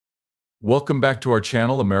Welcome back to our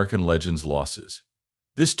channel, American Legends Losses.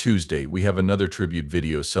 This Tuesday, we have another tribute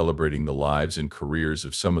video celebrating the lives and careers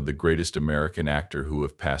of some of the greatest American actors who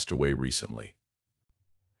have passed away recently.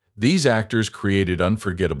 These actors created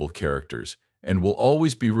unforgettable characters and will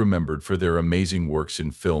always be remembered for their amazing works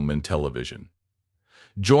in film and television.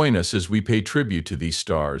 Join us as we pay tribute to these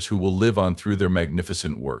stars who will live on through their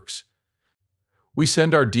magnificent works. We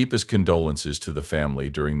send our deepest condolences to the family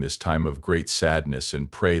during this time of great sadness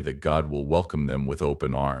and pray that God will welcome them with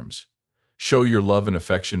open arms. Show your love and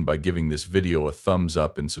affection by giving this video a thumbs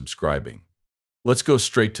up and subscribing. Let's go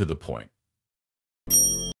straight to the point.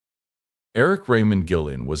 Raymond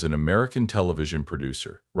Gilliland was an American television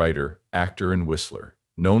producer, writer, actor, and whistler,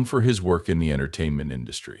 known for his work in the entertainment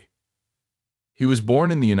industry. He was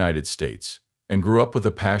born in the United States and grew up with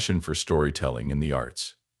a passion for storytelling and the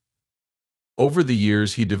arts. Over the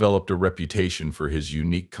years, he developed a reputation for his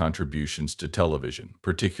unique contributions to television,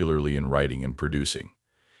 particularly in writing and producing.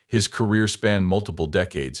 His career spanned multiple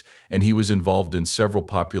decades, and he was involved in several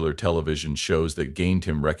popular television shows that gained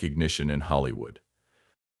him recognition in Hollywood.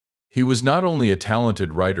 He was not only a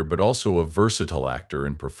talented writer but also a versatile actor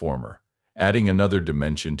and performer, adding another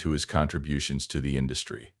dimension to his contributions to the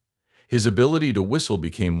industry. His ability to whistle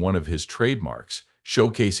became one of his trademarks,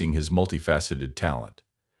 showcasing his multifaceted talent.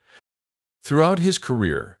 Throughout his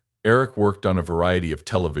career, Eric worked on a variety of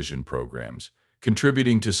television programs,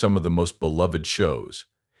 contributing to some of the most beloved shows.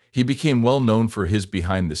 He became well known for his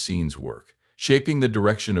behind-the-scenes work, shaping the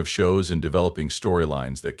direction of shows and developing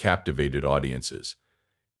storylines that captivated audiences.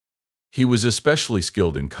 He was especially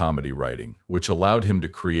skilled in comedy writing, which allowed him to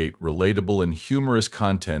create relatable and humorous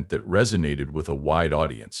content that resonated with a wide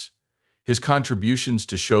audience. His contributions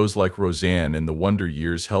to shows like Roseanne and The Wonder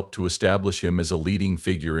Years helped to establish him as a leading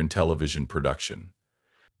figure in television production.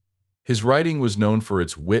 His writing was known for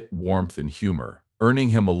its wit, warmth, and humor, earning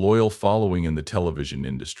him a loyal following in the television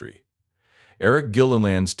industry.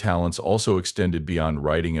 Gilliland's talents also extended beyond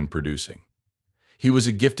writing and producing. He was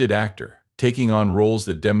a gifted actor, taking on roles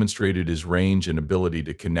that demonstrated his range and ability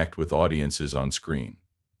to connect with audiences on screen.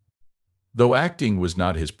 Though acting was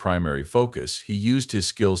not his primary focus, he used his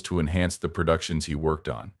skills to enhance the productions he worked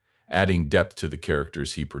on, adding depth to the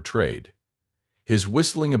characters he portrayed. His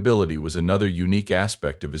whistling ability was another unique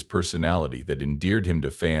aspect of his personality that endeared him to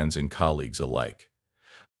fans and colleagues alike.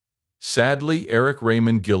 Sadly,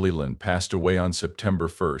 Raymond Gilliland passed away on September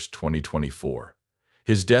 1, 2024.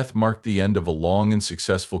 His death marked the end of a long and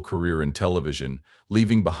successful career in television,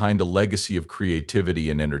 leaving behind a legacy of creativity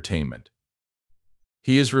and entertainment.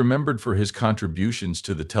 He is remembered for his contributions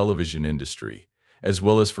to the television industry, as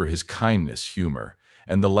well as for his kindness, humor,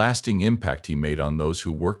 and the lasting impact he made on those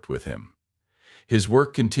who worked with him. His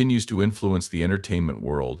work continues to influence the entertainment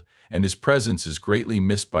world, and his presence is greatly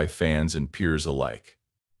missed by fans and peers alike.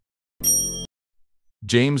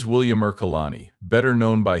 James William Ercolani, better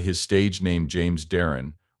known by his stage name James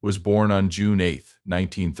Darren, was born on June 8,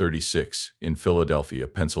 1936, in Philadelphia,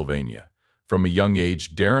 Pennsylvania. From a young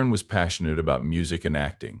age, Darren was passionate about music and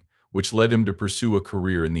acting, which led him to pursue a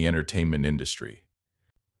career in the entertainment industry.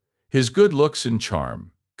 His good looks and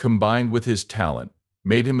charm, combined with his talent,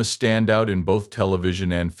 made him a standout in both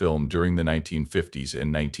television and film during the 1950s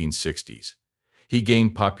and 1960s. He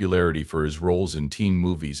gained popularity for his roles in teen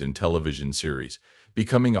movies and television series,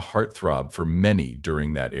 becoming a heartthrob for many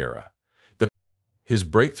during that era. His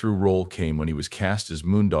breakthrough role came when he was cast as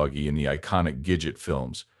Moondoggie in the iconic Gidget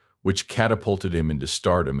films, which catapulted him into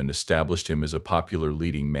stardom and established him as a popular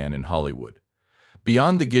leading man in Hollywood.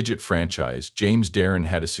 Beyond the Gidget franchise, James Darren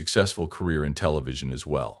had a successful career in television as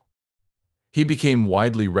well. He became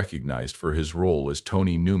widely recognized for his role as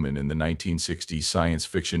Tony Newman in the 1960s science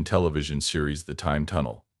fiction television series The Time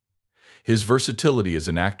Tunnel. His versatility as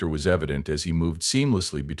an actor was evident as he moved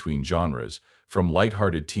seamlessly between genres, from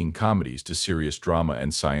lighthearted teen comedies to serious drama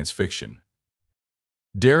and science fiction.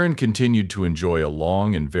 Darren continued to enjoy a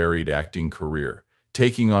long and varied acting career,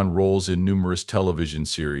 taking on roles in numerous television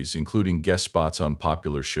series, including guest spots on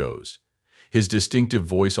popular shows. His distinctive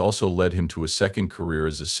voice also led him to a second career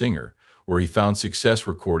as a singer, where he found success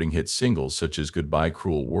recording hit singles such as Goodbye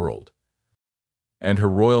Cruel World. And Her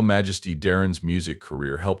Royal Majesty Darren's music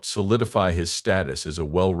career helped solidify his status as a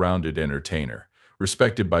well-rounded entertainer,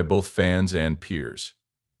 respected by both fans and peers.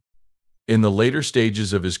 In the later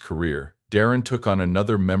stages of his career, Darren took on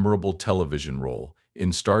another memorable television role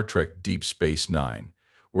in Star Trek Deep Space Nine,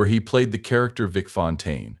 where he played the character Vic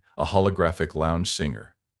Fontaine, a holographic lounge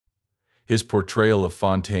singer. His portrayal of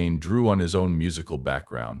Fontaine drew on his own musical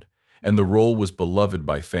background, and the role was beloved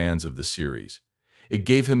by fans of the series. It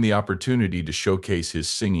gave him the opportunity to showcase his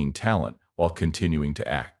singing talent while continuing to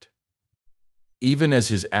act. Even as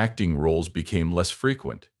his acting roles became less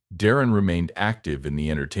frequent, Darren remained active in the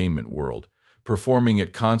entertainment world, performing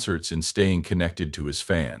at concerts and staying connected to his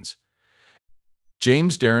fans.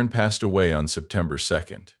 James Darren passed away on September 2,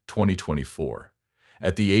 2024,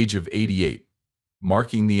 at the age of 88,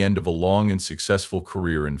 marking the end of a long and successful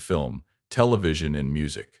career in film, television, and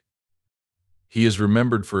music. He is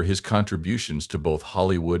remembered for his contributions to both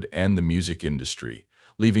Hollywood and the music industry,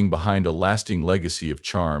 leaving behind a lasting legacy of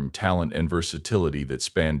charm, talent, and versatility that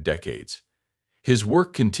spanned decades. His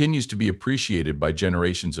work continues to be appreciated by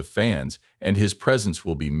generations of fans, and his presence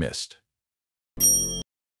will be missed.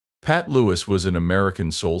 Pat Lewis was an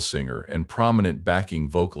American soul singer and prominent backing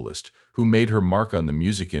vocalist who made her mark on the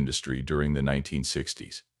music industry during the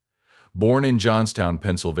 1960s. Born in Johnstown,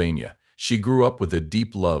 Pennsylvania, she grew up with a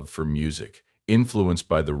deep love for music, influenced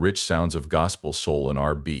by the rich sounds of gospel, soul, and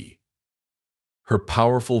R&B. Her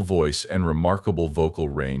powerful voice and remarkable vocal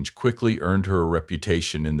range quickly earned her a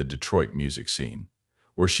reputation in the Detroit music scene,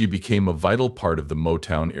 where she became a vital part of the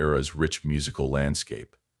Motown era's rich musical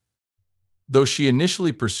landscape. Though she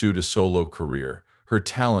initially pursued a solo career, her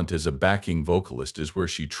talent as a backing vocalist is where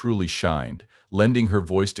she truly shined, lending her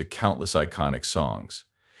voice to countless iconic songs.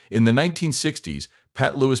 In the 1960s,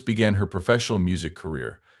 Pat Lewis began her professional music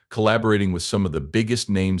career, collaborating with some of the biggest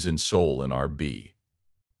names in soul and R&B.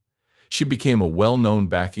 She became a well-known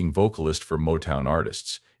backing vocalist for Motown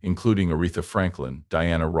artists, including Aretha Franklin,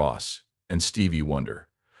 Diana Ross, and Stevie Wonder.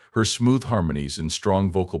 Her smooth harmonies and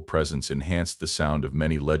strong vocal presence enhanced the sound of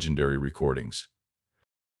many legendary recordings.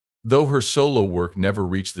 Though her solo work never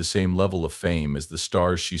reached the same level of fame as the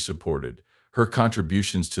stars she supported, her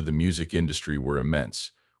contributions to the music industry were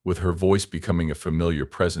immense, with her voice becoming a familiar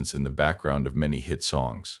presence in the background of many hit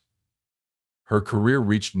songs. Her career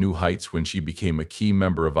reached new heights when she became a key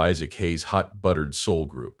member of Isaac Hayes' Hot Buttered Soul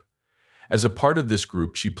group. As a part of this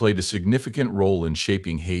group, she played a significant role in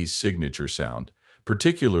shaping Hayes' signature sound,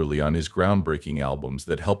 particularly on his groundbreaking albums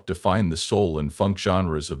that helped define the soul and funk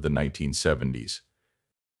genres of the 1970s.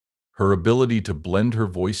 Her ability to blend her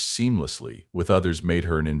voice seamlessly with others made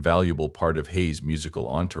her an invaluable part of Hayes' musical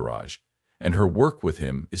entourage, and her work with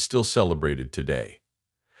him is still celebrated today.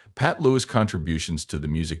 Pat Lewis' contributions to the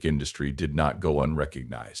music industry did not go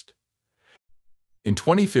unrecognized. In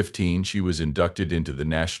 2015, she was inducted into the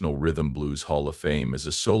National Rhythm Blues Hall of Fame as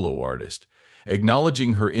a solo artist,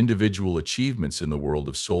 acknowledging her individual achievements in the world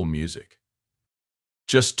of soul music.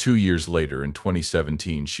 Just 2 years later, in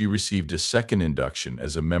 2017, she received a second induction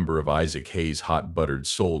as a member of Isaac Hayes' Hot Buttered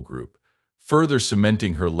Soul group, further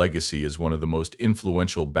cementing her legacy as one of the most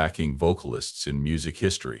influential backing vocalists in music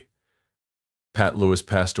history. Pat Lewis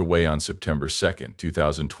passed away on September 2,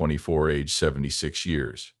 2024, aged 76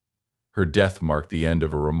 years. Her death marked the end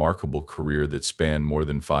of a remarkable career that spanned more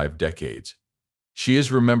than 5 decades. She is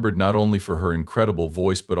remembered not only for her incredible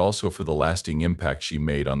voice but also for the lasting impact she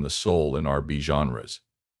made on the soul and R&B genres.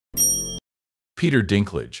 Peter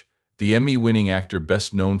Dinklage, the Emmy-winning actor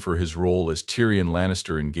best known for his role as Tyrion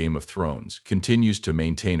Lannister in Game of Thrones, continues to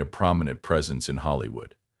maintain a prominent presence in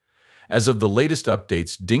Hollywood. As of the latest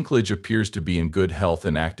updates, Dinklage appears to be in good health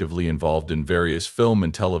and actively involved in various film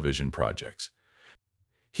and television projects.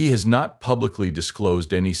 He has not publicly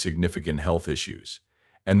disclosed any significant health issues,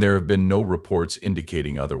 and there have been no reports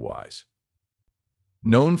indicating otherwise.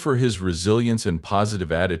 Known for his resilience and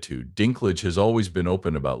positive attitude, Dinklage has always been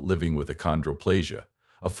open about living with achondroplasia,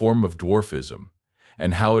 a form of dwarfism,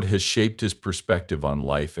 and how it has shaped his perspective on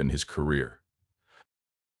life and his career.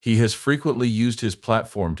 He has frequently used his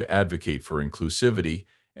platform to advocate for inclusivity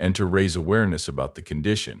and to raise awareness about the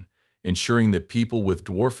condition, ensuring that people with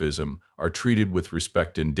dwarfism are treated with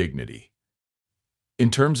respect and dignity. In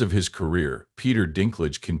terms of his career, Peter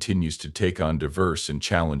Dinklage continues to take on diverse and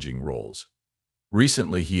challenging roles.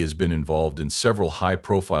 Recently, he has been involved in several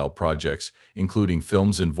high-profile projects, including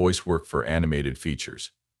films and voice work for animated features.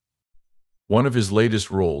 One of his latest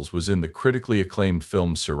roles was in the critically acclaimed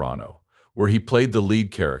film Cyrano, where he played the lead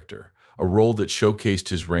character, a role that showcased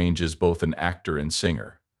his range as both an actor and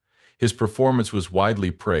singer. His performance was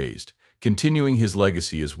widely praised, continuing his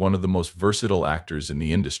legacy as one of the most versatile actors in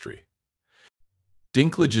the industry.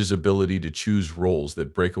 Dinklage's ability to choose roles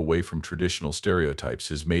that break away from traditional stereotypes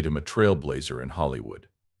has made him a trailblazer in Hollywood.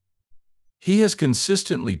 He has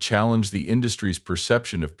consistently challenged the industry's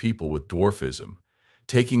perception of people with dwarfism,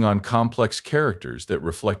 taking on complex characters that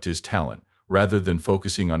reflect his talent rather than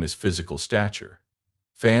focusing on his physical stature.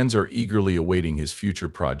 Fans are eagerly awaiting his future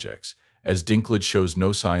projects, as Dinklage shows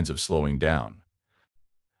no signs of slowing down.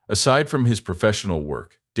 Aside from his professional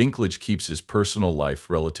work, Dinklage keeps his personal life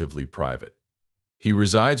relatively private. He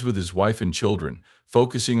resides with his wife and children,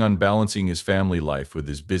 focusing on balancing his family life with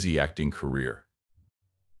his busy acting career.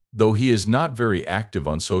 Though he is not very active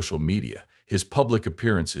on social media, his public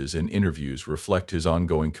appearances and interviews reflect his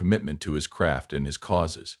ongoing commitment to his craft and his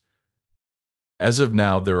causes. As of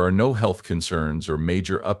now, there are no health concerns or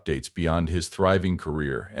major updates beyond his thriving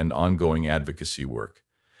career and ongoing advocacy work,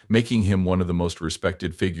 making him one of the most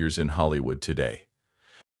respected figures in Hollywood today.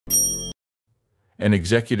 An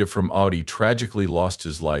executive from Audi tragically lost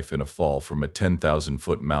his life in a fall from a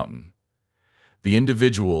 10,000-foot mountain. The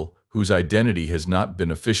individual, whose identity has not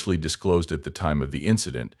been officially disclosed at the time of the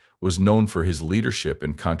incident, was known for his leadership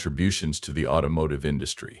and contributions to the automotive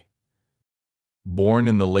industry. Born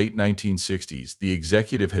in the late 1960s, the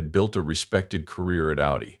executive had built a respected career at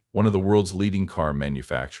Audi, one of the world's leading car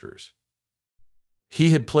manufacturers.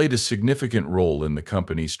 He had played a significant role in the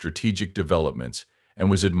company's strategic developments and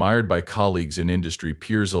was admired by colleagues and industry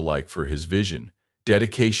peers alike for his vision,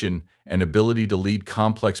 dedication, and ability to lead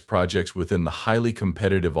complex projects within the highly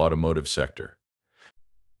competitive automotive sector.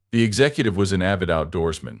 The executive was an avid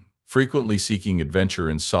outdoorsman, frequently seeking adventure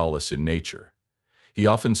and solace in nature. He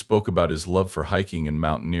often spoke about his love for hiking and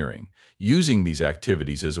mountaineering, using these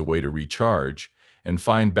activities as a way to recharge and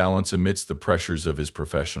find balance amidst the pressures of his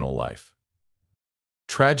professional life.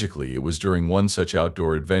 Tragically, it was during one such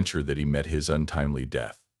outdoor adventure that he met his untimely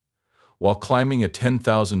death. While climbing a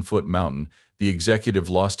 10,000-foot mountain, the executive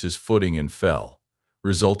lost his footing and fell,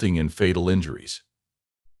 resulting in fatal injuries.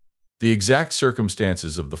 The exact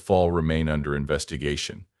circumstances of the fall remain under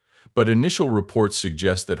investigation, but initial reports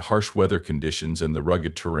suggest that harsh weather conditions and the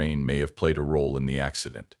rugged terrain may have played a role in the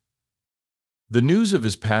accident. The news of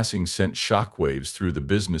his passing sent shockwaves through the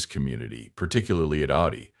business community, particularly at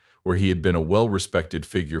Audi, where he had been a well-respected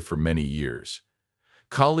figure for many years.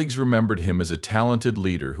 Colleagues remembered him as a talented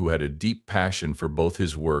leader who had a deep passion for both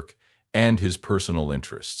his work and his personal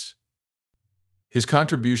interests. His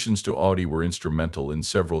contributions to Audi were instrumental in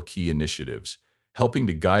several key initiatives, helping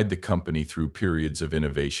to guide the company through periods of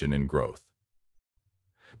innovation and growth.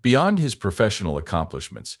 Beyond his professional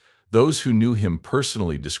accomplishments, those who knew him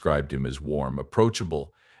personally described him as warm,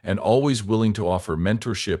 approachable, and always willing to offer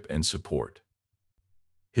mentorship and support.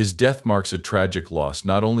 His death marks a tragic loss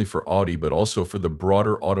not only for Audi but also for the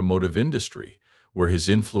broader automotive industry, where his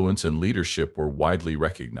influence and leadership were widely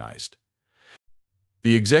recognized.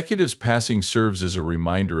 The executive's passing serves as a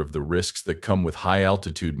reminder of the risks that come with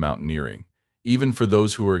high-altitude mountaineering, even for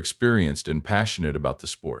those who are experienced and passionate about the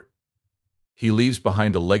sport. He leaves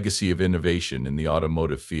behind a legacy of innovation in the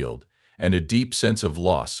automotive field and a deep sense of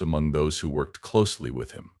loss among those who worked closely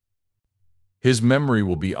with him. His memory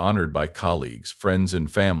will be honored by colleagues, friends,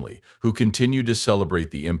 and family who continue to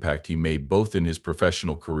celebrate the impact he made both in his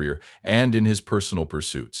professional career and in his personal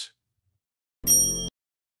pursuits.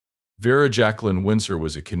 Vera Jacqueline Winsor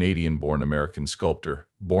was a Canadian-born American sculptor,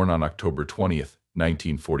 born on October 20th,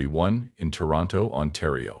 1941, in Toronto,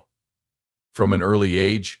 Ontario. From an early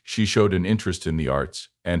age, she showed an interest in the arts,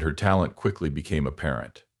 and her talent quickly became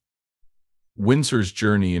apparent. Winsor's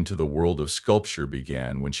journey into the world of sculpture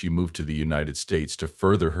began when she moved to the United States to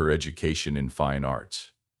further her education in fine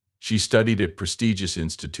arts. She studied at prestigious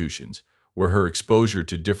institutions, where her exposure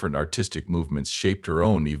to different artistic movements shaped her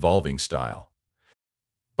own evolving style.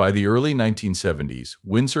 By the early 1970s,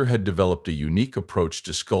 Winsor had developed a unique approach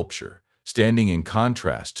to sculpture, standing in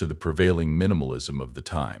contrast to the prevailing minimalism of the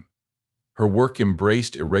time. Her work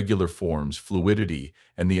embraced irregular forms, fluidity,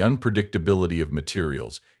 and the unpredictability of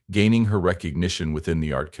materials, gaining her recognition within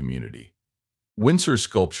the art community. Winsor's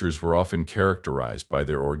sculptures were often characterized by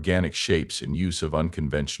their organic shapes and use of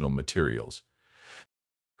unconventional materials.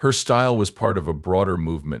 Her style was part of a broader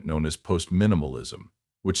movement known as post-minimalism,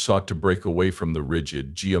 which sought to break away from the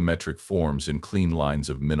rigid, geometric forms and clean lines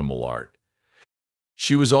of minimal art.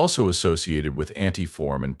 She was also associated with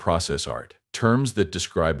anti-form and process art, terms that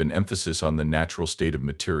describe an emphasis on the natural state of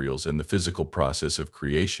materials and the physical process of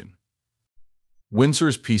creation.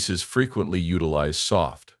 Winsor's pieces frequently utilize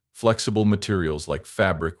soft, flexible materials like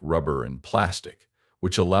fabric, rubber, and plastic,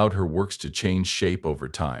 which allowed her works to change shape over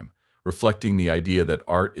time, reflecting the idea that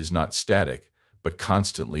art is not static, but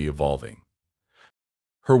constantly evolving.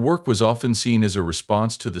 Her work was often seen as a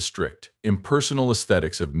response to the strict, impersonal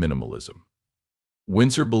aesthetics of minimalism.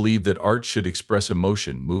 Winsor believed that art should express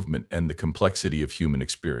emotion, movement, and the complexity of human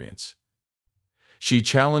experience. She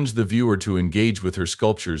challenged the viewer to engage with her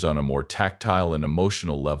sculptures on a more tactile and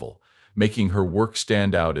emotional level, making her work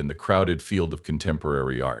stand out in the crowded field of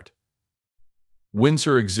contemporary art.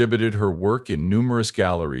 Winsor exhibited her work in numerous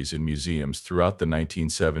galleries and museums throughout the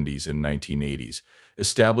 1970s and 1980s,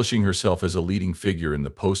 establishing herself as a leading figure in the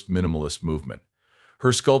post-minimalist movement.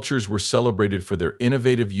 Her sculptures were celebrated for their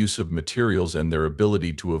innovative use of materials and their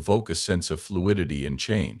ability to evoke a sense of fluidity and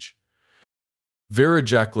change. Vera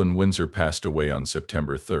Jacqueline Windsor passed away on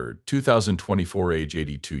September 3, 2024, age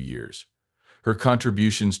 82 years. Her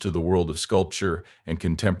contributions to the world of sculpture and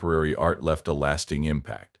contemporary art left a lasting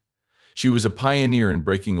impact. She was a pioneer in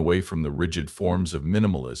breaking away from the rigid forms of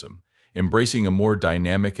minimalism, embracing a more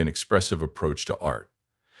dynamic and expressive approach to art.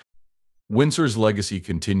 Windsor's legacy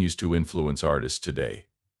continues to influence artists today,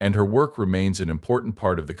 and her work remains an important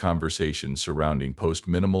part of the conversation surrounding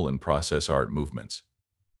post-minimal and process art movements.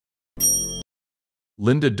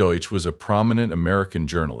 Linda Deutsch was a prominent American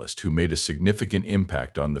journalist who made a significant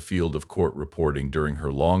impact on the field of court reporting during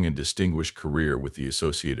her long and distinguished career with the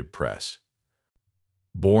Associated Press.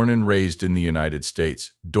 Born and raised in the United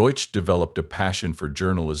States, Deutsch developed a passion for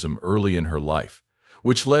journalism early in her life,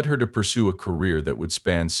 which led her to pursue a career that would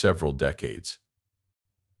span several decades.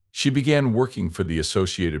 She began working for the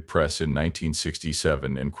Associated Press in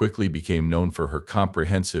 1967 and quickly became known for her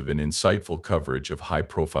comprehensive and insightful coverage of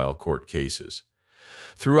high-profile court cases.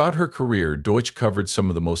 Throughout her career, Deutsch covered some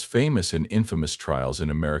of the most famous and infamous trials in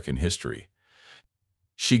American history.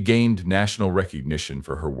 She gained national recognition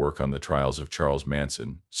for her work on the trials of Charles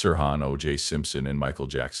Manson, Sirhan O.J. Simpson, and Michael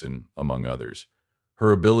Jackson, among others.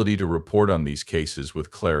 Her ability to report on these cases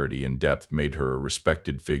with clarity and depth made her a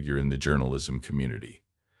respected figure in the journalism community.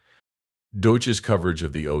 Deutsch's coverage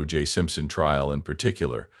of the O.J. Simpson trial in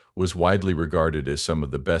particular was widely regarded as some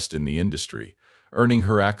of the best in the industry, earning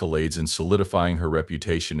her accolades and solidifying her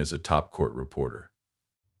reputation as a top court reporter.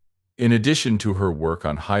 In addition to her work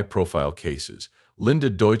on high-profile cases, Linda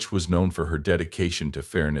Deutsch was known for her dedication to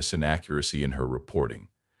fairness and accuracy in her reporting.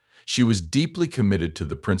 She was deeply committed to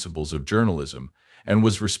the principles of journalism and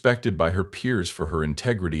was respected by her peers for her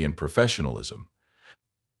integrity and professionalism.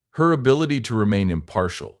 Her ability to remain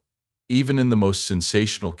impartial, even in the most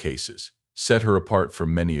sensational cases, set her apart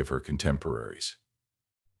from many of her contemporaries.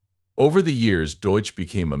 Over the years, Deutsch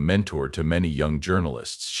became a mentor to many young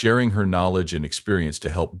journalists, sharing her knowledge and experience to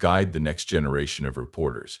help guide the next generation of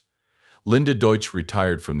reporters. Linda Deutsch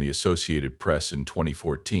retired from the Associated Press in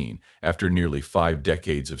 2014 after nearly 5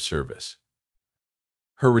 decades of service.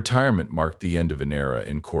 Her retirement marked the end of an era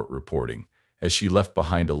in court reporting, as she left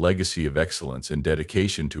behind a legacy of excellence and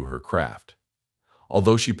dedication to her craft.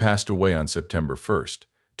 Although she passed away on September 1,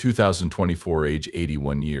 2024, age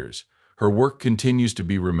 81 years, her work continues to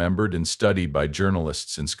be remembered and studied by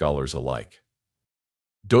journalists and scholars alike.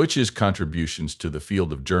 Deutsch's contributions to the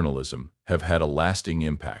field of journalism have had a lasting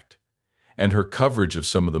impact, and her coverage of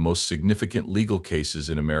some of the most significant legal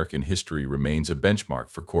cases in American history remains a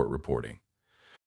benchmark for court reporting.